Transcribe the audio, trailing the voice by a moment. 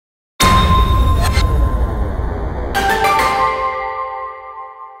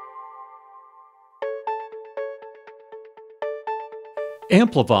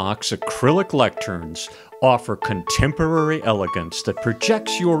AmpliVox Acrylic Lecterns offer contemporary elegance that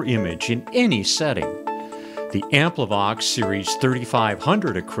projects your image in any setting. The AmpliVox Series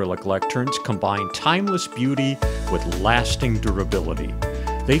 3500 acrylic lecterns combine timeless beauty with lasting durability.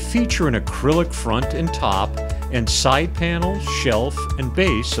 They feature an acrylic front and top and side panels, shelf, and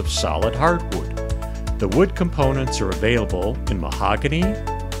base of solid hardwood. The wood components are available in mahogany,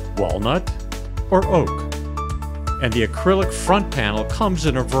 walnut, or oak. And the acrylic front panel comes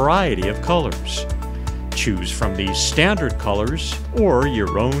in a variety of colors. Choose from these standard colors or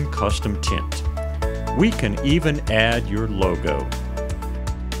your own custom tint. We can even add your logo.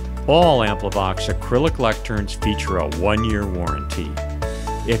 All AmpliVox acrylic lecterns feature a 1-year warranty.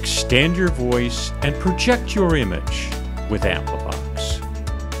 Extend your voice and project your image with AmpliVox.